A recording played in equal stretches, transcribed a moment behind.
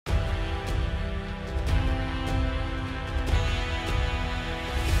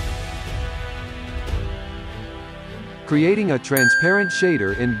Creating a transparent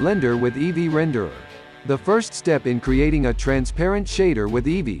shader in Blender with Eevee Renderer. The first step in creating a transparent shader with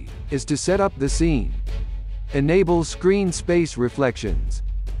Eevee is to set up the scene. Enable screen space reflections.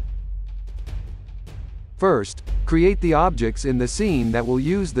 First, create the objects in the scene that will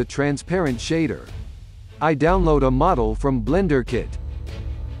use the transparent shader. I download a model from Blender Kit.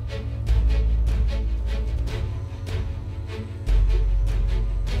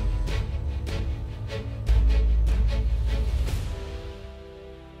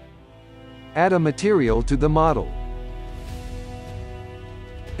 Add a material to the model.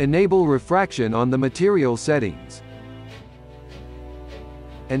 Enable refraction on the material settings.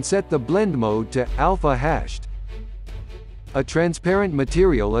 And set the blend mode to alpha hashed. A transparent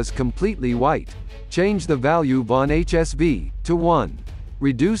material is completely white. Change the value von HSV to 1.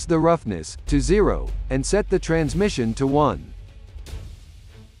 Reduce the roughness to 0, and set the transmission to 1.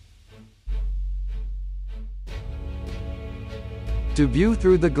 To view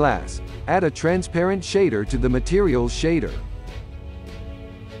through the glass, add a transparent shader to the materials shader.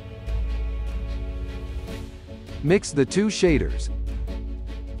 Mix the two shaders.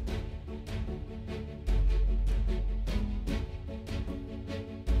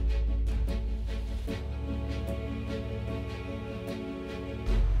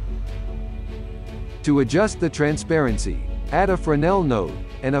 To adjust the transparency, add a Fresnel node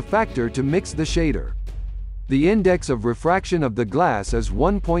and a factor to mix the shader. The index of refraction of the glass is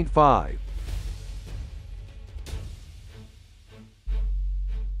 1.5.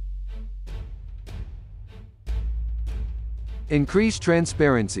 Increase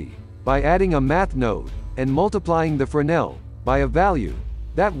transparency by adding a math node and multiplying the Fresnel by a value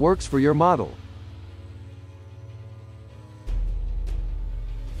that works for your model.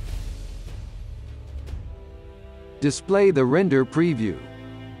 Display the render preview.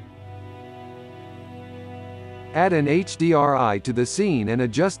 Add an HDRI to the scene and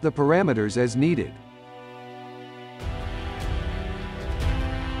adjust the parameters as needed.